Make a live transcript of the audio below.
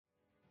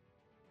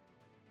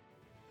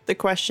The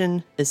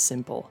question is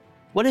simple.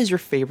 What is your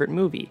favorite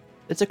movie?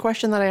 It's a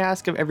question that I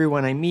ask of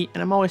everyone I meet,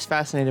 and I'm always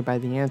fascinated by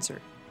the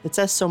answer. It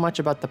says so much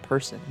about the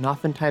person, and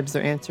oftentimes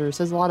their answer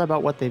says a lot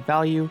about what they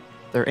value,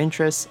 their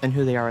interests, and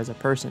who they are as a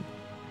person.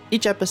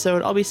 Each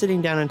episode, I'll be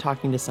sitting down and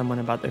talking to someone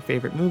about their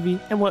favorite movie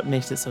and what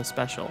makes it so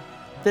special.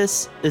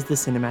 This is the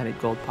Cinematic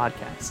Gold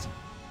Podcast.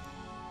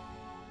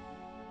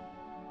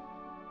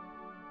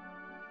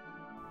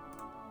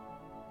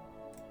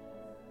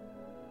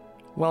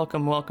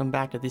 Welcome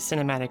back to the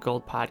Cinematic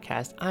Gold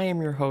Podcast. I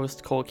am your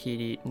host, Cole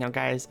Keaty. Now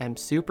guys, I'm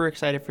super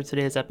excited for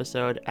today's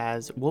episode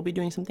as we'll be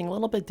doing something a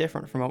little bit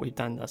different from what we've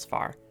done thus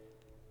far.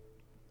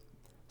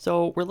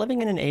 So we're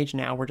living in an age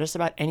now where just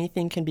about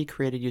anything can be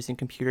created using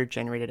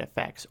computer-generated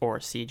effects, or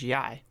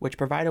CGI, which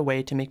provide a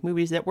way to make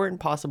movies that weren't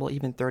possible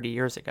even 30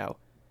 years ago.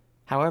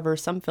 However,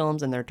 some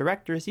films and their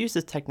directors use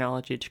this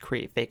technology to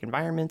create fake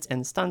environments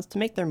and stunts to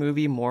make their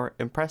movie more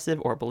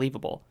impressive or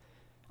believable.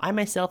 I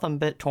myself am a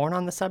bit torn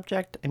on the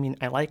subject.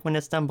 I like when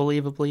it's done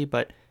believably,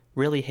 but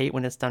really hate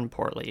when it's done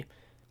poorly.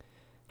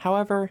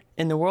 However,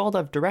 in the world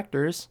of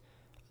directors,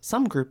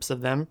 some groups of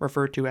them,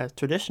 referred to as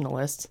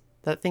traditionalists,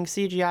 that think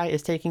CGI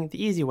is taking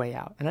the easy way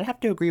out, and I'd have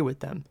to agree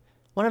with them.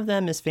 One of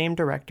them is famed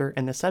director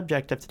and the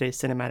subject of today's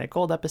Cinematic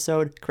Gold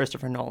episode,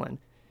 Christopher Nolan.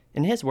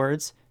 In his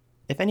words,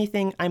 "If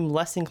anything, I'm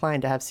less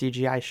inclined to have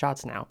CGI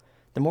shots now.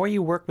 The more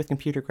you work with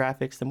computer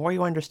graphics, the more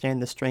you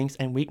understand the strengths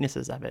and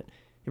weaknesses of it.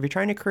 If you're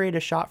trying to create a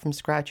shot from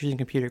scratch using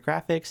computer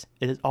graphics,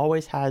 it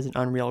always has an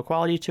unreal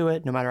quality to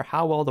it, no matter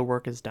how well the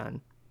work is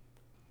done."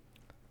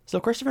 So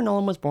Christopher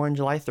Nolan was born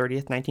July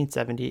 30th,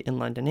 1970 in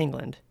London,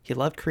 England. He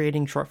loved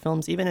creating short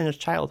films even in his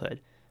childhood.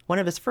 One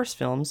of his first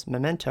films,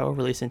 Memento,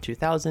 released in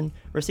 2000,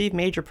 received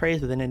major praise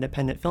within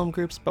independent film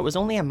groups, but was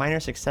only a minor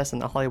success in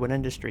the Hollywood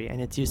industry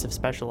and its use of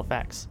special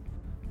effects.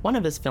 One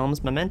of his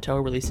films, Memento,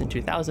 released in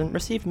 2000,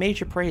 received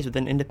major praise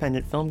within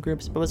independent film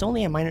groups, but was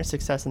only a minor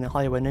success in the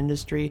Hollywood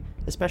industry,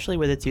 especially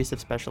with its use of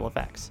special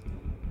effects.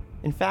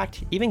 In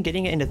fact, even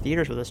getting it into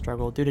theaters was a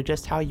struggle due to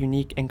just how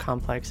unique and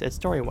complex its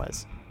story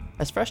was.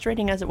 As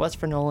frustrating as it was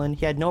for Nolan,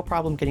 he had no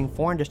problem getting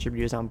foreign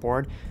distributors on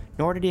board,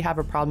 nor did he have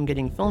a problem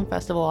getting film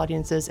festival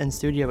audiences and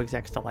studio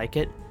execs to like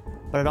it,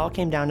 but it all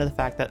came down to the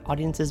fact that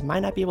audiences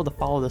might not be able to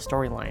follow the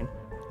storyline.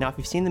 Now, if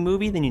you've seen the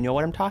movie, then you know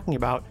what I'm talking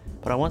about,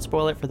 but I won't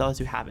spoil it for those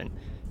who haven't.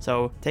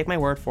 So take my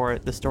word for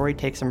it, the story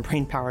takes some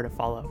brain power to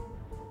follow.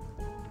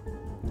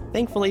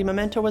 Thankfully,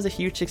 Memento was a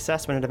huge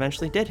success when it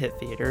eventually did hit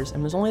theaters,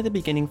 and was only the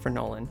beginning for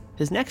Nolan.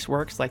 His next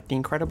works, like the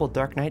incredible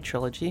Dark Knight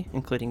trilogy,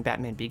 including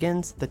Batman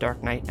Begins, The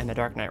Dark Knight, and The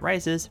Dark Knight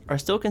Rises, are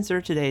still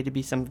considered today to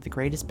be some of the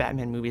greatest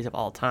Batman movies of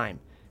all time.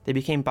 They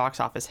became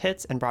box office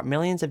hits and brought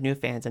millions of new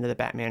fans into the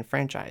Batman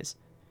franchise.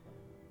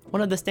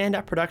 One of the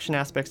standout production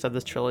aspects of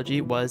this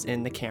trilogy was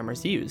in the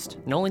cameras used.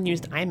 Nolan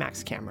used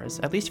IMAX cameras,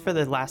 at least for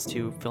the last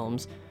two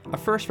films, a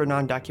first for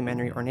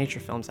non-documentary or nature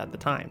films at the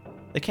time.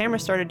 The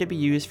cameras started to be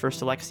used for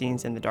select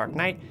scenes in The Dark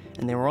Knight,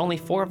 and there were only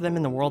 4 of them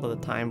in the world at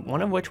the time,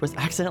 one of which was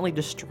accidentally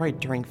destroyed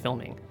during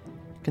filming.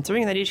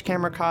 Considering that each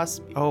camera costs,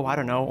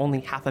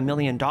 only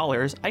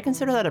 $500,000, I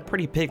consider that a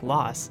pretty big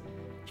loss.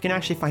 You can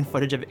actually find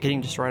footage of it getting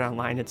destroyed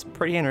online. It's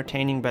pretty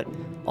entertaining, but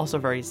also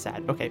very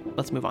sad. Okay,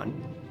 let's move on.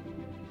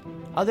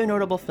 Other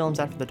notable films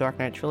after the Dark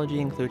Knight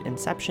trilogy include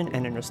Inception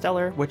and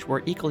Interstellar, which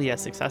were equally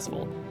as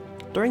successful.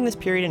 During this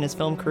period in his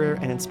film career,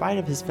 and in spite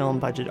of his film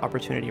budget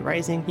opportunity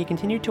rising, he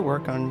continued to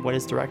work on what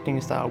his directing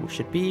style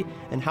should be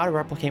and how to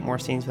replicate more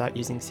scenes without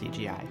using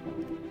CGI.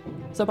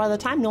 So by the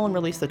time Nolan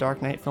released the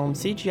Dark Knight film,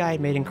 CGI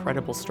had made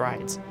incredible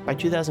strides. By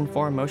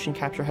 2004, motion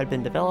capture had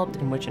been developed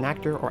in which an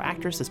actor or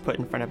actress is put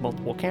in front of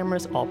multiple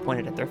cameras, all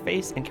pointed at their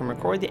face, and can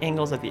record the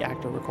angles of the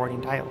actor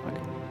recording dialogue.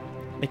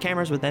 The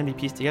cameras would then be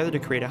pieced together to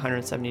create a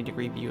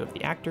 170-degree view of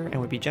the actor and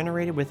would be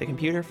generated with a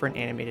computer for an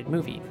animated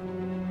movie.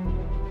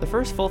 The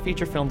first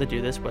full-feature film to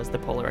do this was The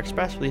Polar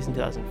Express, released in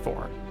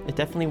 2004. It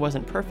definitely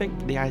wasn't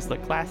perfect, the eyes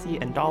looked glassy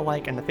and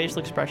doll-like, and the facial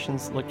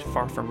expressions looked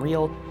far from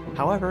real.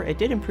 However, it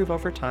did improve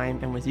over time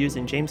and was used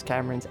in James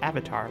Cameron's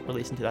Avatar,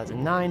 released in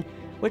 2009,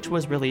 which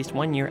was released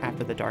 1 year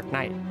after The Dark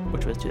Knight,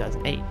 which was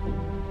 2008.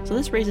 So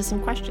this raises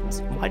some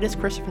questions. Why does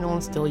Christopher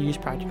Nolan still use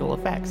practical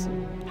effects?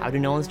 How do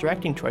Nolan's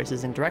directing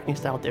choices and directing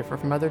style differ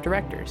from other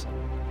directors?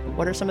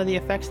 What are some of the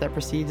effects that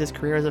precede his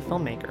career as a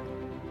filmmaker?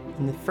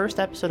 In the first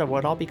episode of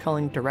what I'll be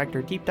calling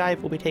Director Deep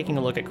Dive, we'll be taking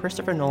a look at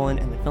Christopher Nolan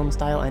and the film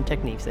style and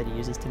techniques that he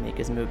uses to make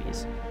his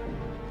movies.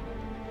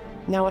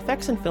 Now,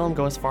 effects in film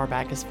go as far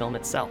back as film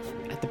itself.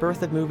 At the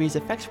birth of movies,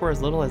 effects were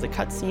as little as a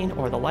cutscene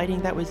or the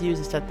lighting that was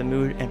used to set the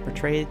mood and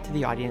portray to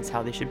the audience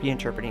how they should be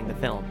interpreting the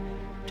film.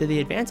 To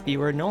the advanced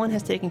viewer, Nolan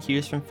has taken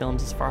cues from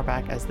films as far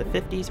back as the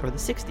 50s or the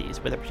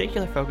 60s, with a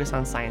particular focus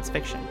on science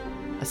fiction.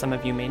 As some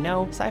of you may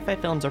know, sci-fi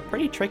films are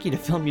pretty tricky to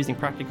film using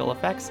practical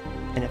effects,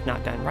 and if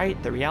not done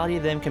right, the reality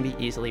of them can be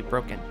easily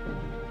broken.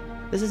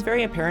 This is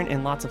very apparent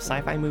in lots of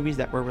sci-fi movies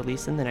that were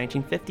released in the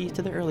 1950s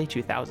to the early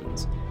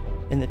 2000s.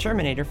 In The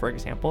Terminator, for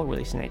example,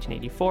 released in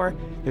 1984,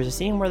 there's a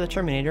scene where the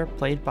Terminator,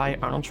 played by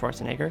Arnold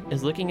Schwarzenegger,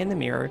 is looking in the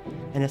mirror,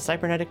 and his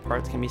cybernetic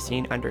parts can be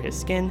seen under his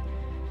skin,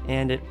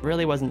 and it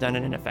really wasn't done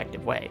in an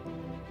effective way.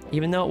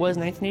 Even though it was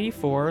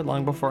 1984,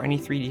 long before any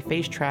 3D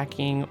face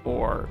tracking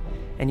or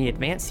any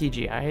advanced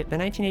CGI, the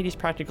 1980s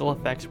practical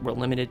effects were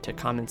limited to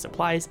common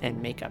supplies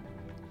and makeup.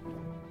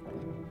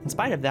 In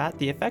spite of that,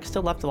 the effects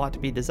still left a lot to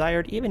be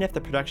desired even if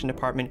the production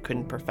department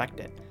couldn't perfect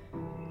it.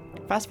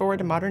 Fast forward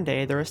to modern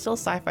day, there are still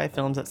sci-fi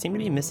films that seem to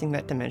be missing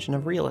that dimension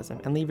of realism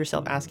and leave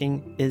yourself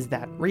asking, is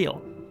that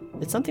real?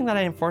 It's something that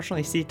I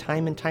unfortunately see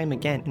time and time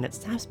again, and it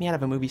snaps me out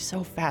of a movie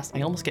so fast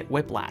I almost get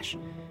whiplash.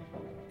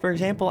 For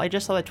example, I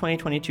just saw the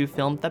 2022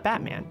 film The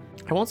Batman.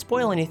 I won't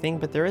spoil anything,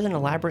 but there is an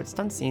elaborate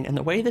stunt scene, and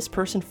the way this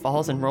person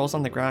falls and rolls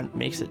on the ground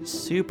makes it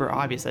super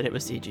obvious that it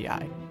was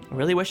CGI. I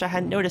really wish I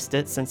hadn't noticed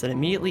it, since it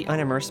immediately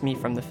unimmersed me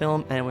from the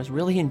film, and I was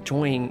really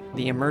enjoying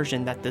the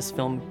immersion that this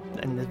film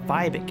and the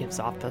vibe it gives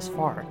off thus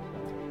far.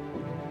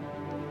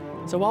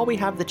 So while we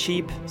have the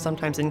cheap,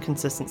 sometimes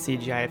inconsistent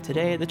CGI of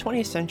today, the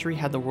 20th century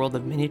had the world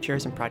of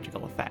miniatures and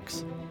practical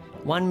effects.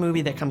 One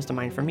movie that comes to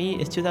mind for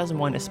me is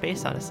 2001: A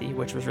Space Odyssey,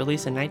 which was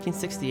released in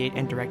 1968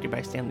 and directed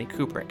by Stanley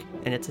Kubrick,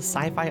 and it's a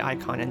sci-fi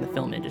icon in the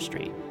film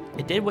industry.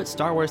 It did what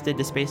Star Wars did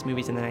to space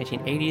movies in the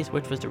 1980s,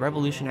 which was to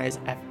revolutionize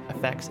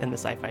effects in the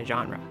sci-fi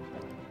genre.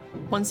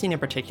 One scene in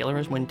particular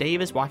is when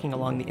Dave is walking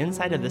along the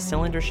inside of the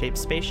cylinder-shaped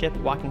spaceship,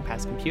 walking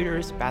past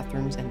computers,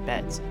 bathrooms, and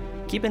beds.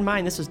 Keep in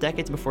mind, this was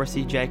decades before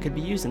CGI could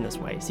be used in this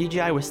way.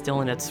 CGI was still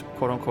in its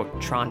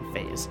quote-unquote Tron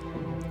phase.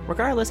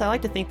 Regardless, I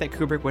like to think that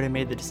Kubrick would have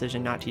made the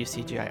decision not to use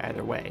CGI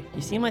either way.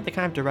 He seemed like the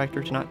kind of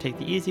director to not take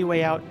the easy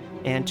way out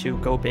and to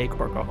go big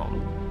or go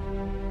home.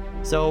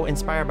 So,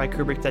 inspired by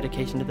Kubrick's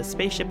dedication to the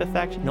spaceship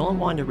effect, Nolan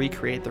wanted to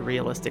recreate the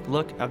realistic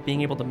look of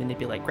being able to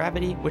manipulate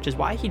gravity, which is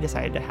why he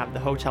decided to have the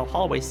hotel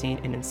hallway scene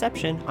in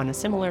Inception on a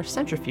similar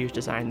centrifuge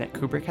design that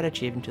Kubrick had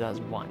achieved in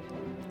 2001.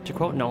 To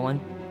quote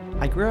Nolan,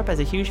 "I grew up as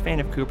a huge fan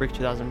of Kubrick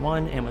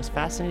 2001 and was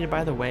fascinated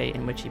by the way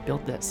in which he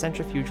built that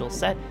centrifugal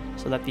set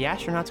so that the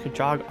astronauts could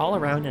jog all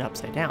around and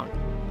upside down.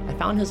 I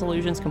found his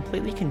illusions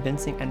completely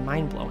convincing and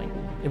mind-blowing.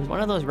 It was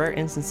one of those rare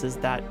instances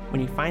that,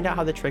 when you find out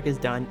how the trick is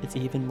done, it's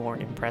even more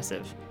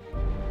impressive."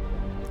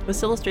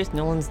 This illustrates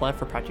Nolan's love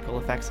for practical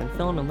effects in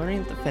film and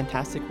learning the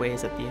fantastic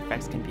ways that the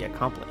effects can be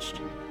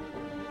accomplished.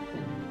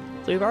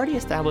 So we've already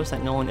established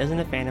that Nolan isn't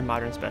a fan of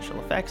modern special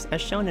effects, as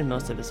shown in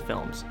most of his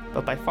films,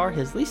 but by far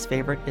his least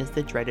favorite is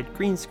the dreaded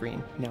green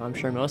screen. Now, I'm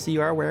sure most of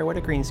you are aware what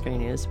a green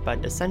screen is,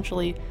 but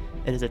essentially,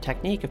 it is a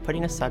technique of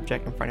putting a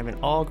subject in front of an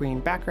all-green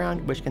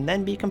background, which can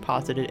then be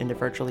composited into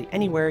virtually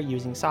anywhere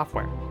using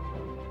software.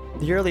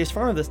 The earliest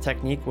form of this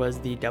technique was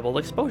the double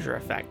exposure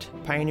effect.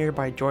 Pioneered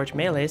by George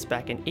Méliès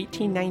back in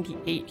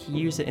 1898, he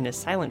used it in a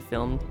silent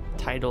film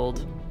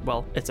titled,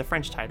 well, it's a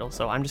French title,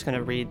 so I'm just going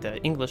to read the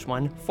English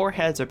one, Four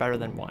Heads Are Better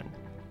Than One.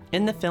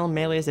 In the film,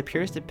 Méliès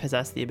appears to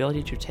possess the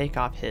ability to take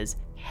off his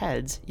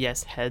heads,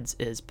 yes, heads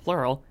is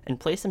plural, and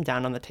place them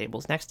down on the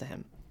tables next to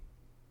him.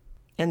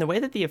 And the way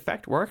that the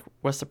effect worked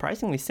was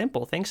surprisingly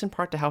simple, thanks in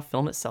part to how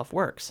film itself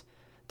works.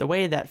 The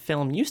way that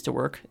film used to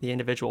work, the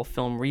individual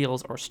film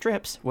reels or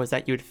strips, was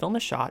that you would film a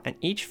shot and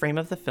each frame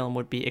of the film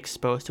would be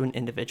exposed to an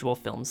individual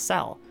film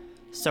cell.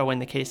 So in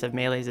the case of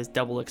Méliès'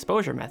 double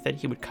exposure method,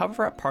 he would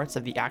cover up parts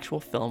of the actual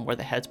film where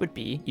the heads would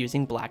be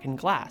using blackened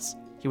glass.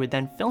 He would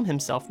then film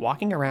himself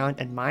walking around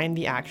and mime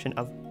the action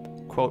of,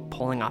 quote,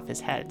 pulling off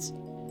his heads.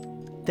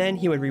 Then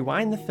he would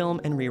rewind the film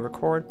and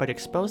re-record, but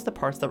expose the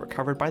parts that were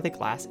covered by the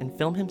glass and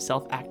film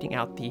himself acting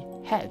out the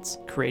heads,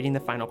 creating the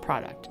final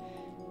product.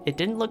 It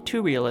didn't look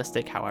too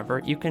realistic,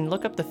 however. You can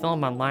look up the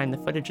film online, the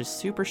footage is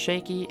super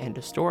shaky and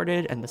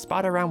distorted, and the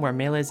spot around where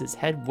Méliès'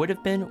 head would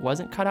have been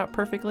wasn't cut out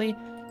perfectly,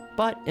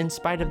 but in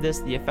spite of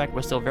this, the effect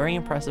was still very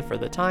impressive for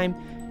the time,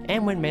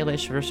 and when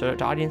Méliès first showed it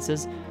to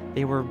audiences,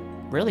 they were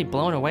really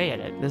blown away at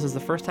it. This is the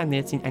first time they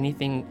had seen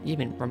anything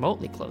even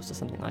remotely close to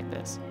something like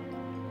this.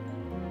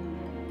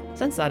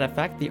 Since that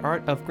effect, the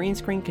art of green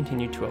screen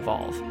continued to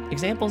evolve.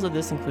 Examples of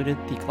this included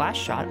the glass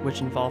shot,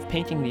 which involved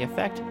painting the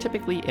effect,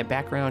 typically a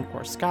background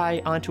or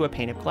sky, onto a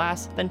pane of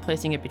glass, then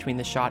placing it between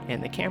the shot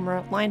and the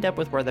camera, lined up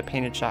with where the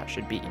painted shot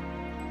should be.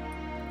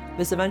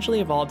 This eventually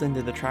evolved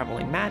into the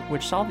traveling mat,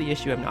 which solved the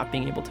issue of not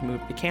being able to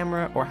move the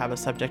camera or have a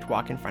subject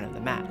walk in front of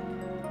the mat.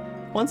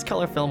 Once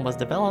color film was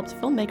developed,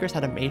 filmmakers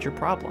had a major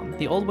problem.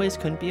 The old ways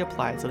couldn't be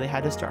applied, so they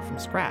had to start from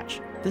scratch.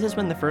 This is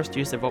when the first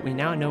use of what we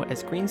now know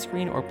as green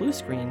screen or blue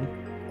screen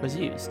was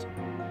used.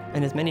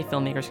 And as many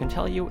filmmakers can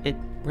tell you, it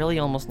really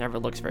almost never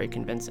looks very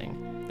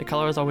convincing. The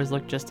colors always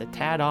look just a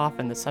tad off,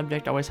 and the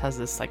subject always has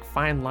this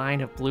fine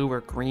line of blue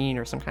or green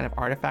or some kind of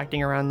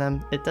artifacting around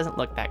them. It doesn't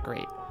look that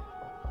great.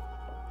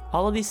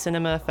 All of these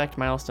cinema effect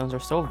milestones are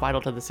so vital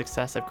to the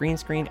success of green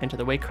screen and to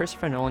the way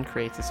Christopher Nolan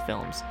creates his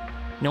films.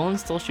 Nolan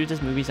still shoots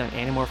his movies on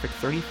anamorphic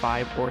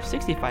 35 or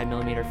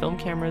 65mm film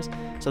cameras,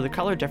 so the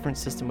color difference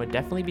system would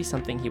definitely be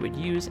something he would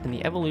use, and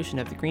the evolution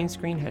of the green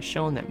screen has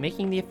shown that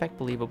making the effect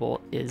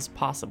believable is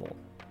possible.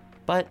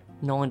 But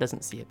Nolan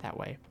doesn't see it that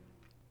way.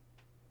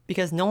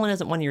 Because Nolan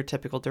isn't one of your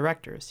typical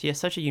directors, he has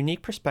such a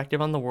unique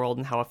perspective on the world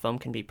and how a film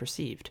can be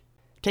perceived.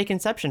 Take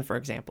Inception, for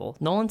example.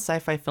 Nolan's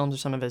sci-fi films are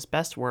some of his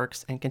best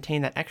works and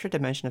contain that extra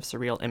dimension of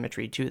surreal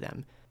imagery to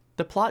them.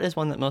 The plot is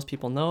one that most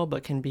people know,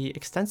 but can be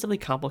extensively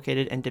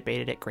complicated and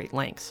debated at great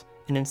lengths.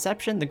 In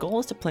Inception, the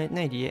goal is to plant an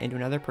idea into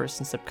another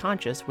person's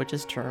subconscious, which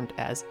is termed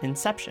as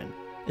Inception.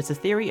 It's a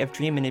theory of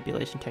dream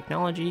manipulation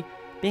technology,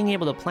 being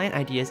able to plant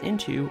ideas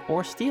into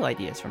or steal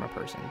ideas from a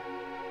person.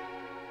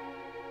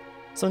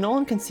 So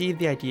Nolan conceived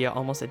the idea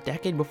almost a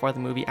decade before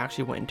the movie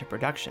actually went into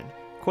production.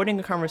 Quoting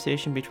a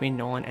conversation between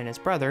Nolan and his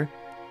brother,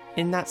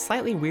 "In that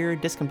slightly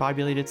weird,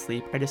 discombobulated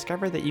sleep, I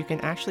discovered that you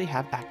can actually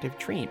have active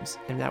dreams,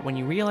 and that when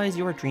you realize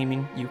you are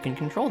dreaming, you can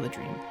control the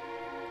dream."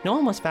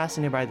 Nolan was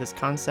fascinated by this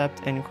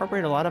concept and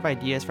incorporated a lot of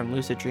ideas from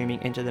lucid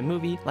dreaming into the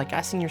movie, like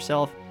asking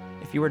yourself,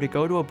 if you were to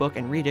go to a book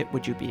and read it,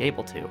 would you be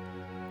able to?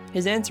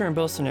 His answer in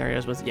both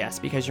scenarios was yes,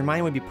 because your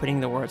mind would be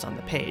putting the words on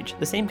the page.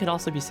 The same could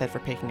also be said for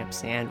picking up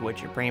sand,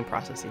 which your brain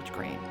processes each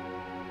grain.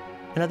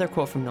 Another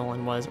quote from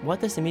Nolan was, "What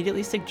this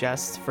immediately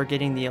suggests for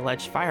getting the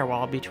alleged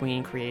firewall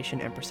between creation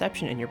and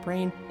perception in your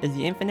brain is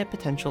the infinite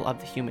potential of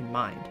the human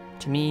mind.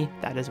 To me,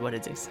 that is what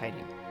is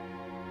exciting."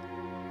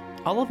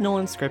 All of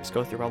Nolan's scripts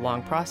go through a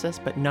long process,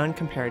 but none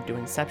compared to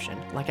Inception.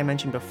 Like I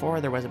mentioned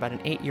before, there was about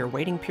an 8-year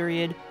waiting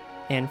period,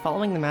 and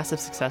following the massive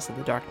success of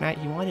The Dark Knight,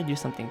 he wanted to do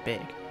something big.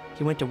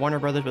 He went to Warner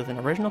Brothers with an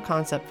original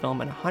concept film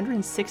and a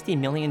 $160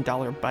 million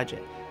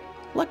budget.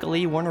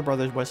 Luckily, Warner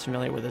Brothers was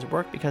familiar with his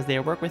work because they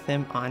had worked with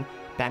him on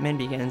Batman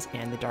Begins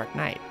and The Dark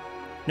Knight.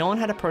 Nolan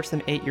had approached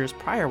them 8 years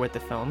prior with the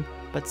film,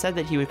 but said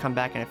that he would come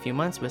back in a few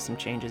months with some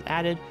changes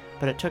added,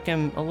 but it took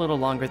him a little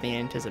longer than he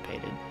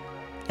anticipated.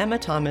 Emma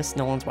Thomas,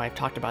 Nolan's wife,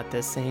 talked about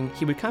this, saying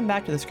he would come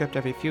back to the script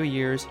every few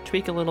years,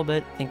 tweak a little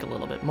bit, think a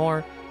little bit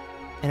more,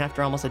 and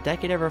after almost a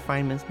decade of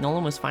refinements,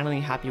 Nolan was finally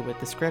happy with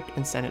the script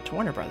and sent it to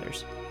Warner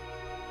Brothers.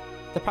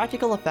 The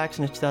practical effects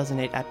in the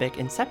 2008 epic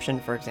Inception,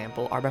 for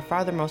example, are by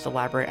far the most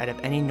elaborate out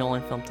of any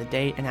Nolan film to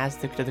date and adds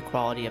to the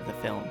quality of the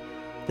film.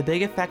 The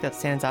big effect that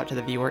stands out to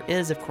the viewer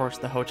is, of course,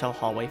 the hotel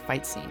hallway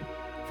fight scene.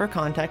 For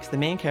context, the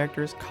main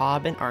characters,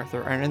 Cobb and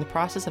Arthur, are in the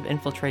process of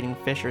infiltrating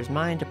Fisher's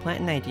mind to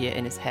plant an idea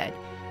in his head.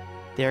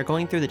 They are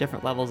going through the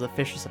different levels of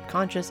Fisher's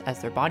subconscious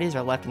as their bodies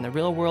are left in the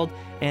real world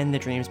and the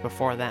dreams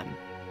before them.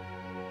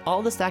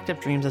 All the stacked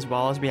up dreams as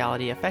well as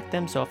reality affect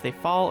them, so if they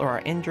fall or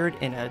are injured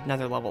in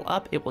another level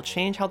up, it will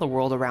change how the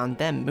world around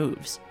them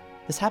moves.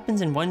 This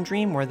happens in one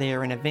dream where they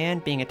are in a van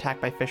being attacked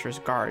by Fisher's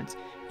guards.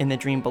 In the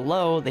dream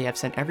below, they have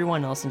sent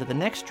everyone else into the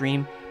next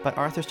dream, but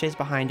Arthur stays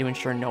behind to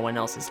ensure no one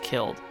else is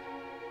killed.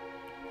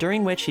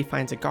 During which he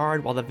finds a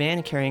guard while the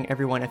van carrying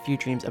everyone a few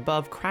dreams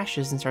above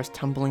crashes and starts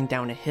tumbling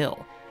down a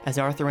hill. As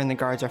Arthur and the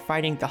guards are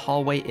fighting, the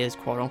hallway is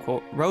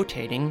quote-unquote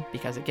rotating,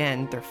 because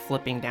again, they're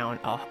flipping down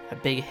a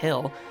big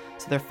hill,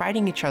 so they're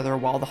fighting each other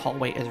while the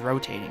hallway is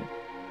rotating.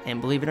 And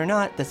believe it or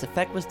not, this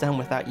effect was done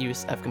without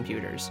use of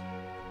computers.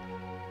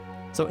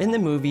 So in the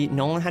movie,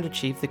 Nolan had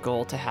achieved the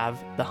goal to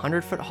have the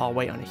 100-foot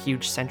hallway on a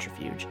huge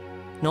centrifuge.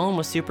 Nolan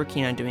was super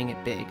keen on doing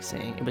it big,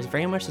 saying it was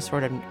very much the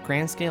sort of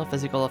grand-scale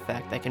physical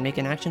effect that can make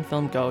an action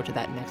film go to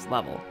that next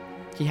level.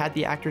 He had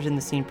the actors in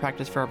the scene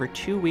practice for over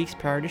 2 weeks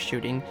prior to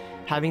shooting,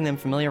 having them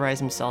familiarize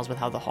themselves with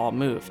how the hall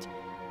moved.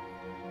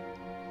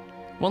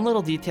 One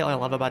little detail I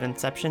love about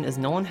Inception is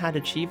Nolan had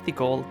achieved the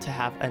goal to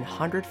have a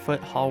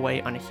 100-foot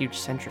hallway on a huge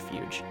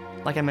centrifuge.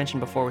 Like I mentioned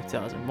before with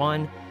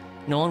 2001,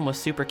 Nolan was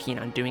super keen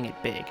on doing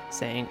it big,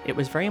 saying it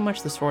was very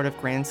much the sort of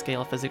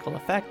grand-scale physical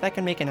effect that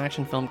can make an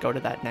action film go to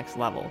that next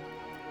level.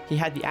 He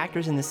had the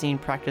actors in the scene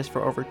practice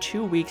for over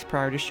 2 weeks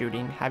prior to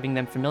shooting, having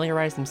them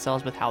familiarize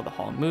themselves with how the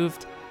hall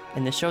moved,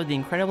 and this showed the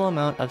incredible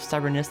amount of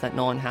stubbornness that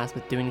Nolan has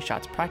with doing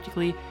shots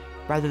practically,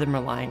 rather than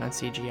relying on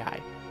CGI.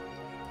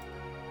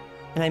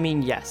 And I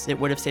mean, yes, it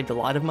would have saved a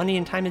lot of money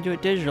and time to do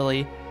it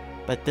digitally,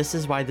 but this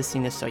is why the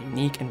scene is so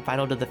unique and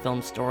vital to the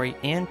film's story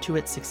and to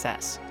its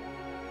success.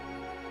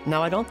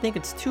 Now, I don't think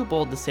it's too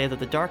bold to say that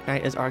The Dark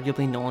Knight is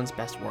arguably Nolan's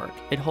best work.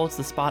 It holds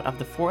the spot of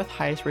the 4th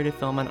highest rated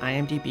film on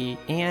IMDb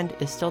and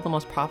is still the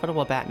most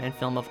profitable Batman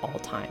film of all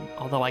time,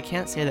 although I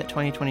can't say that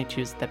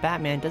 2022's The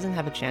Batman doesn't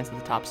have a chance at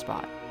the top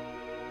spot.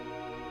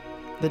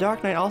 The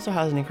Dark Knight also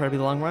has an incredibly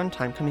long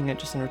runtime, coming in at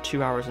just under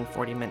 2 hours and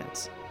 40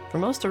 minutes. For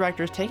most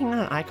directors, taking on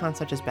an icon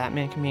such as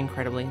Batman can be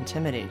incredibly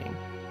intimidating.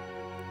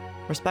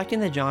 Respecting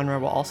the genre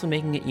while also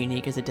making it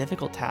unique is a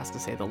difficult task to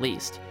say the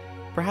least.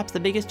 Perhaps the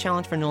biggest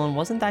challenge for Nolan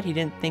wasn't that he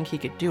didn't think he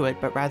could do it,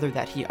 but rather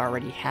that he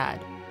already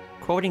had.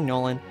 Quoting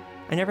Nolan,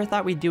 "I never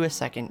thought we'd do a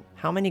second.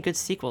 How many good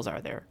sequels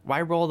are there?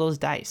 Why roll those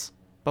dice?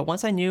 But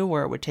once I knew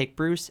where it would take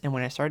Bruce, and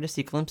when I started to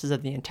see glimpses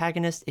of the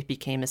antagonist, it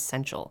became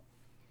essential."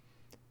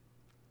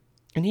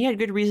 And he had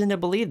good reason to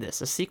believe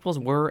this, as sequels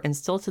were, and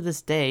still to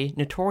this day,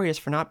 notorious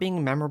for not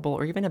being memorable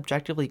or even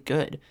objectively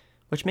good,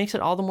 which makes it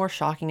all the more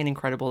shocking and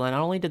incredible that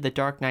not only did The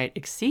Dark Knight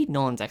exceed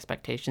Nolan's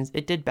expectations,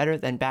 it did better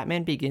than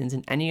Batman Begins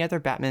and any other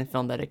Batman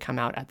film that had come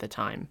out at the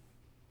time.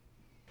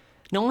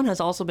 Nolan has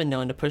also been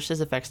known to push his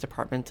effects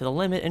department to the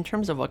limit in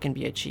terms of what can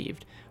be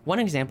achieved, one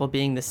example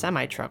being the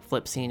semi-truck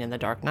flip scene in The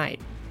Dark Knight.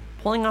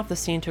 Pulling off the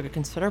scene took a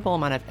considerable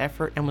amount of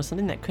effort and was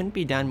something that couldn't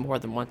be done more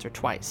than once or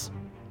twice.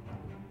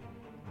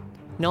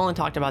 Nolan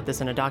talked about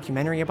this in a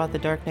documentary about The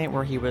Dark Knight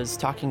where he was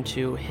talking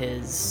to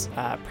his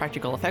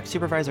practical effects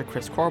supervisor,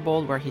 Chris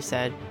Corbold, where he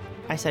said,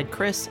 I said,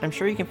 "Chris, I'm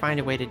sure you can find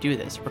a way to do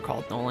this,"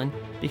 recalled Nolan,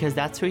 "because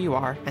that's who you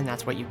are and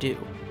that's what you do."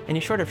 And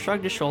he sort of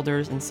shrugged his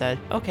shoulders and said,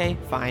 "Okay,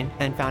 fine,"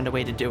 and found a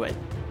way to do it.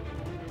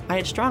 I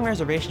had strong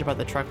reservations about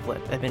the truck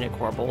flip, admitted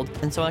Corbold,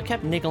 and so I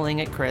kept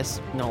niggling at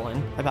Chris,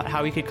 Nolan, about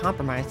how he could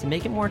compromise to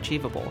make it more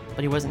achievable,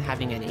 but he wasn't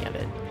having any of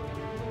it.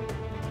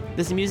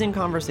 This amusing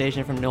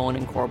conversation from Nolan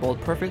and Corbold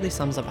perfectly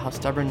sums up how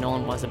stubborn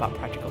Nolan was about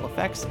practical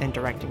effects and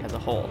directing as a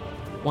whole.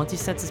 Once he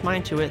sets his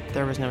mind to it,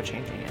 there was no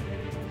changing it.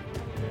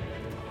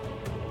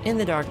 In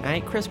The Dark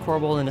Knight, Chris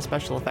Corbold and the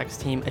special effects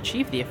team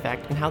achieved the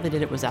effect, and how they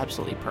did it was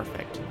absolutely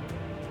perfect.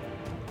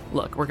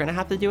 Look, we're gonna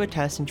have to do a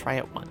test and try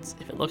it once.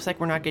 If it looks like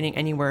we're not getting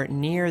anywhere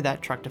near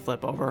that truck to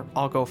flip over,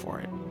 I'll go for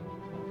it.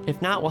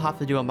 If not, we'll have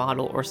to do a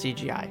model or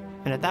CGI.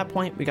 And at that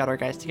point, we got our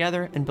guys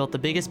together and built the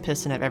biggest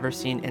piston I've ever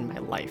seen in my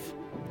life.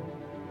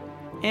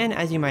 And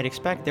as you might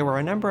expect, there were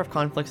a number of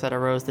conflicts that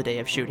arose the day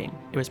of shooting.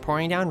 It was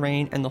pouring down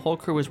rain, and the whole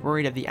crew was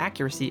worried of the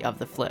accuracy of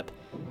the flip.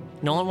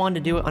 Nolan wanted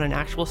to do it on an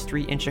actual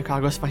street in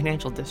Chicago's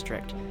financial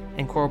district,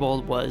 and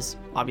Corbold was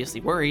obviously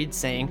worried,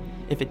 saying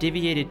if it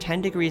deviated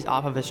 10 degrees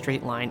off of a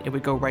straight line, it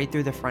would go right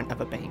through the front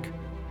of a bank.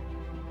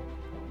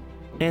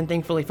 And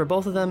thankfully for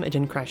both of them, it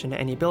didn't crash into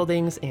any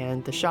buildings,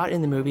 and the shot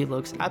in the movie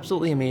looks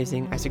absolutely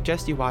amazing. I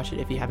suggest you watch it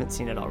if you haven't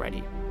seen it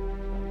already.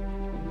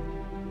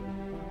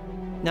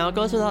 Now, it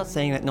goes without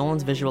saying that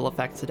Nolan's visual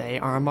effects today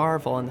are a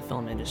marvel in the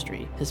film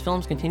industry. His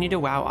films continue to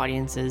wow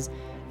audiences,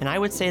 and I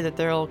would say that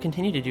they'll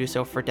continue to do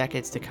so for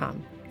decades to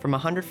come. From a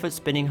 100-foot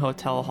spinning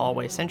hotel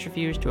hallway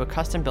centrifuge to a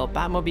custom-built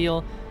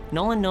Batmobile,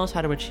 Nolan knows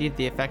how to achieve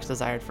the effects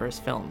desired for his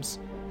films.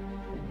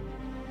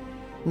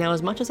 Now,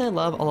 as much as I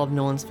love all of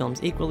Nolan's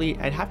films equally,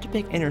 I'd have to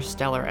pick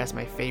Interstellar as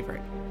my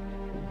favorite.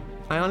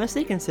 I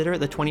honestly consider it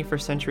the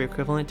 21st century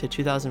equivalent to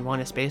 2001: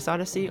 A Space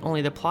Odyssey,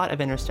 only the plot of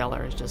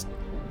Interstellar is just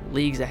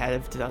leagues ahead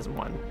of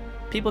 2001.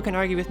 People can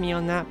argue with me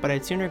on that, but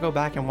I'd sooner go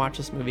back and watch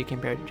this movie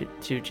compared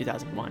to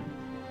 2001.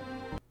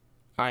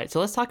 Alright, so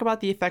let's talk about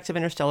the effects of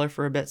Interstellar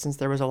for a bit, since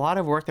there was a lot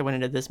of work that went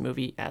into this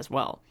movie as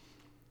well.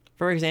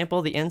 For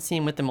example, the end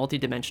scene with the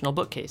multi-dimensional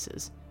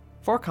bookcases.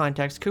 For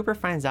context, Cooper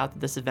finds out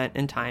that this event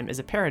in time is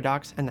a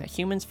paradox and that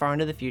humans far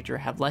into the future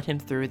have let him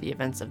through the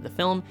events of the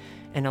film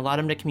and allowed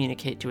him to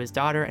communicate to his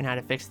daughter and how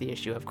to fix the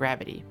issue of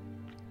gravity.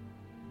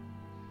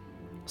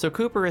 So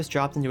Cooper is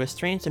dropped into a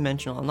strange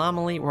dimensional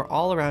anomaly where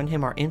all around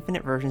him are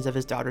infinite versions of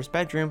his daughter's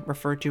bedroom,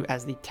 referred to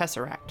as the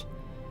Tesseract.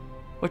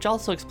 Which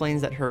also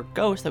explains that her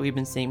ghost that we've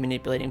been seeing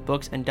manipulating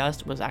books and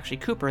dust was actually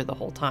Cooper the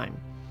whole time.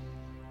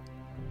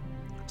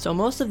 So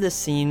most of this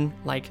scene,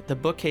 like the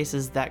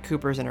bookcases that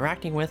Cooper is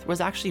interacting with, was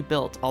actually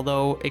built,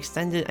 although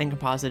extended and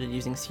composited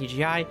using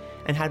CGI,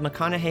 and had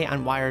McConaughey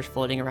on wires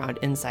floating around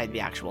inside the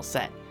actual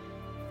set.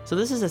 So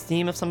this is a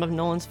theme of some of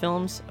Nolan's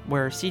films,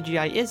 where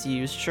CGI is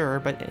used, sure,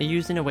 but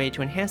used in a way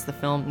to enhance the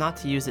film, not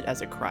to use it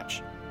as a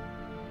crutch.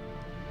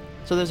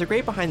 So there's a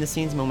great behind the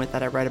scenes moment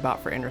that I read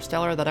about for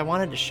Interstellar that I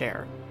wanted to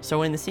share.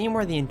 So in the scene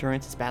where the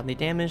Endurance is badly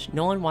damaged,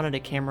 Nolan wanted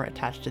a camera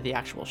attached to the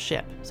actual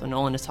ship, so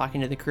Nolan is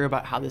talking to the crew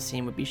about how the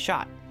scene would be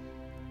shot.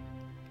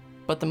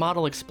 But the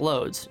model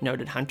explodes,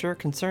 noted Hunter,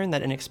 concerned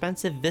that an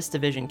expensive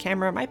VistaVision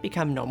camera might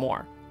become no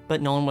more.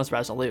 But Nolan was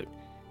resolute.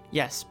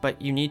 Yes,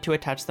 but you need to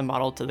attach the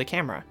model to the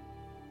camera.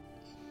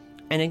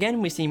 And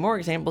again, we see more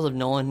examples of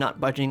Nolan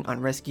not budging on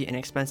risky and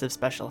expensive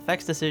special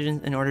effects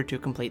decisions in order to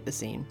complete the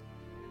scene.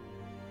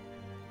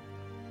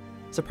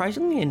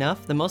 Surprisingly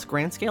enough, the most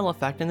grand-scale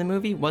effect in the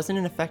movie wasn't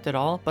an effect at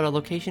all, but a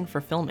location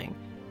for filming.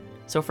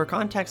 So for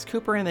context,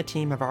 Cooper and the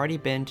team have already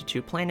been to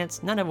 2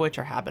 planets, none of which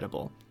are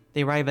habitable.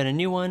 They arrive at a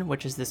new one,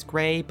 which is this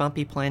gray,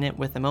 bumpy planet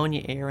with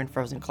ammonia air and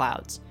frozen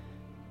clouds.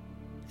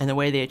 And the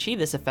way they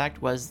achieved this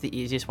effect was the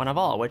easiest one of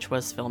all, which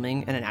was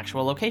filming in an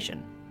actual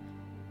location.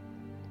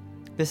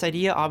 This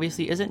idea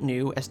obviously isn't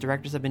new, as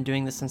directors have been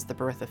doing this since the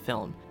birth of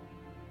film.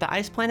 The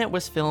ice planet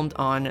was filmed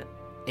on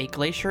a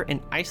glacier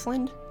in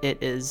Iceland.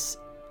 It is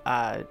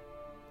a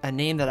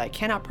name that I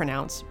cannot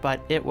pronounce, but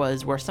it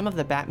was where some of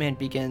the Batman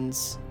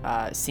Begins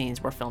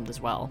scenes were filmed as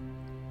well.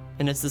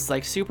 And it's this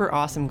like super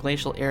awesome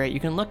glacial area. You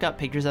can look up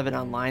pictures of it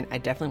online. I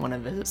definitely want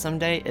to visit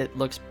someday. It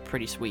looks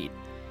pretty sweet.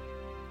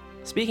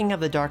 Speaking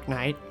of The Dark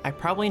Knight, I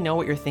probably know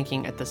what you're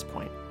thinking at this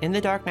point. In the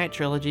Dark Knight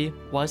trilogy,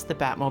 was the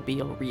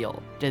Batmobile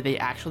real? Did they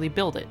actually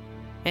build it?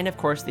 And of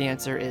course the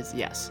answer is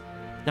yes.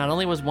 Not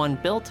only was one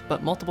built,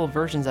 but multiple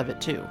versions of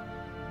it too.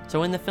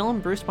 So in the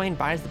film, Bruce Wayne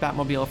buys the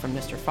Batmobile from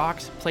Mr.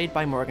 Fox, played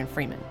by Morgan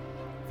Freeman.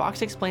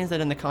 Fox explains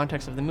that in the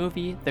context of the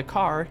movie, the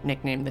car,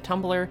 nicknamed the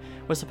Tumbler,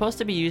 was supposed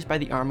to be used by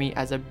the army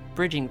as a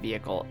bridging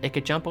vehicle. It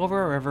could jump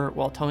over a river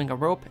while towing a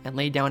rope and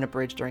lay down a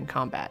bridge during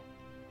combat.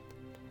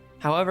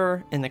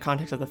 However, in the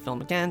context of the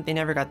film again, they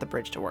never got the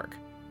bridge to work.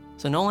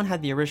 So Nolan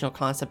had the original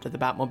concept of the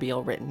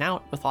Batmobile written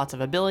out with lots of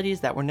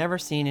abilities that were never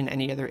seen in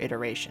any other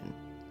iteration.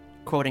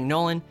 Quoting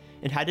Nolan,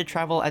 it had to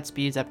travel at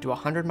speeds up to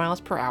 100 miles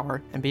per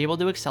hour and be able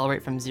to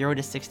accelerate from 0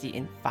 to 60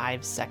 in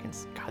 5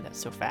 seconds. God, that's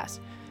so fast.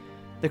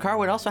 The car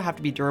would also have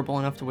to be durable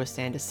enough to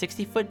withstand a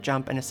 60-foot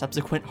jump and a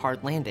subsequent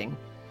hard landing.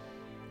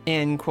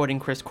 And quoting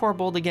Chris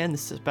Corbould again,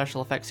 this is a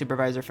special effects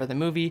supervisor for the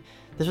movie,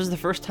 this was the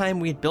first time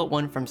we had built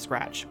one from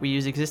scratch. We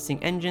used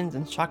existing engines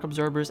and shock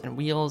absorbers and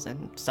wheels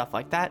and stuff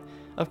like that,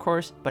 of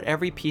course, but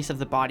every piece of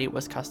the body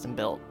was custom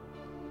built.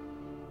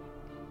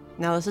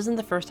 Now, this isn't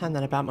the first time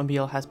that a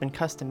Batmobile has been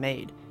custom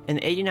made. In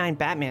the '89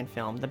 Batman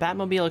film, the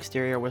Batmobile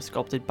exterior was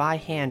sculpted by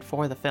hand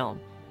for the film.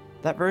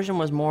 That version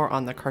was more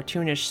on the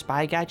cartoonish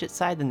spy gadget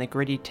side than the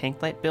gritty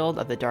tank light build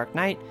of The Dark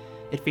Knight.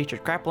 It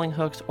featured grappling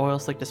hooks, oil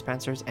slick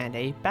dispensers, and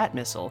a bat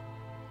missile.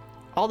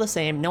 All the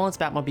same, Nolan's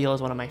Batmobile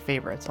is one of my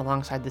favorites,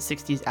 alongside the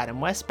 60s Adam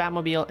West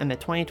Batmobile and the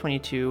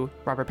 2022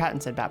 Robert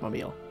Pattinson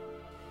Batmobile.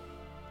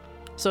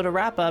 So to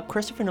wrap up,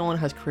 Christopher Nolan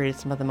has created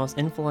some of the most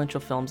influential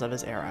films of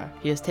his era.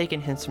 He has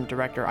taken hints from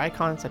director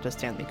icons such as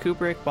Stanley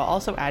Kubrick, while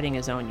also adding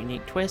his own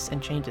unique twists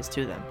and changes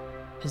to them.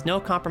 His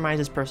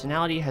no-compromises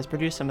personality has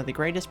produced some of the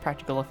greatest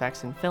practical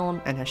effects in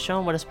film and has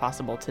shown what is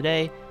possible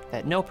today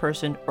that no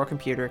person or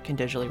computer can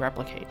digitally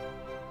replicate.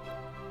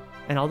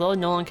 And although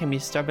Nolan can be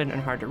stubborn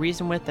and hard to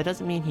reason with, that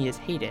doesn't mean he is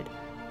hated.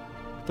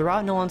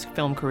 Throughout Nolan's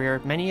film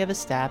career, many of his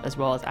staff as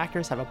well as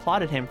actors have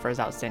applauded him for his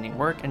outstanding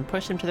work and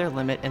pushed him to their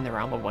limit in the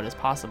realm of what is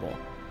possible.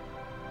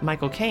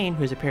 Michael Caine,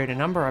 who's appeared in a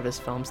number of his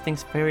films,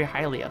 thinks very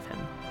highly of him.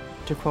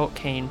 To quote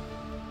Caine,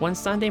 "One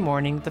Sunday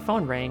morning, the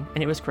phone rang,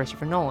 and it was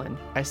Christopher Nolan.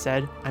 I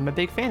said, 'I'm a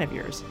big fan of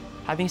yours.'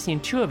 Having seen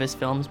 2 of his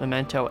films,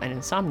 Memento and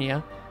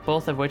Insomnia,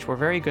 both of which were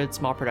very good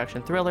small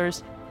production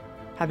thrillers,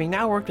 having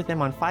now worked with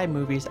him on 5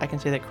 movies, I can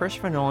say that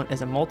Christopher Nolan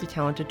is a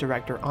multi-talented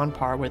director on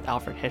par with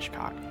Alfred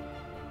Hitchcock."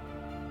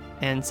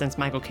 And since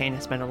Michael Caine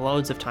has spent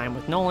loads of time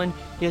with Nolan,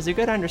 he has a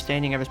good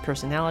understanding of his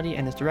personality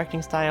and his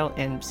directing style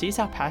and sees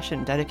how passionate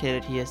and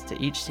dedicated he is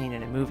to each scene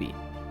in a movie.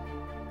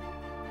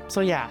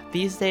 So yeah,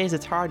 these days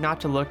it's hard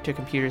not to look to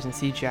computers and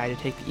CGI to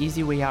take the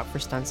easy way out for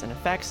stunts and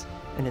effects,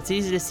 and it's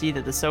easy to see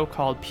that the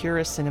so-called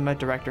purist cinema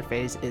director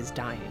phase is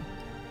dying.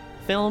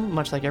 Film,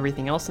 much like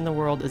everything else in the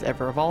world, is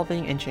ever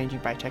evolving and changing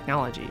by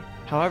technology.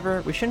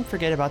 However, we shouldn't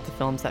forget about the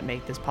films that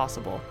make this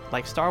possible,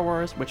 like Star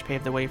Wars, which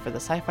paved the way for the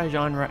sci-fi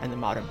genre and the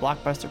modern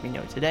blockbuster we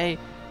know today,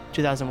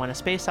 2001: A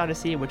Space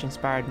Odyssey, which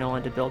inspired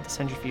Nolan to build the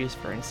centrifuge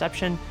for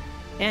Inception,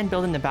 and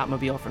building the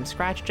Batmobile from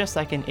scratch just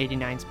like in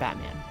 '89's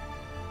Batman.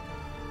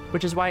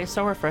 Which is why it's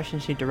so refreshing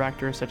to see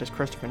directors such as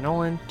Christopher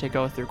Nolan to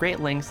go through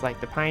great lengths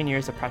like the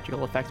pioneers of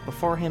practical effects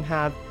before him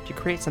have to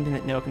create something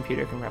that no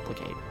computer can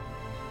replicate.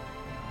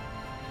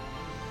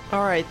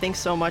 Alright, thanks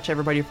so much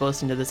everybody for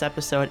listening to this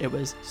episode. It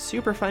was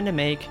super fun to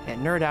make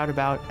and nerd out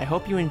about. I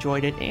hope you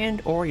enjoyed it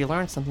and or you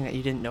learned something that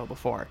you didn't know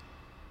before.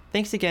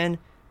 Thanks again.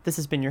 This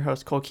has been your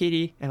host Cole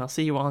Keaty, and I'll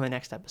see you all in the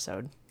next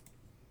episode.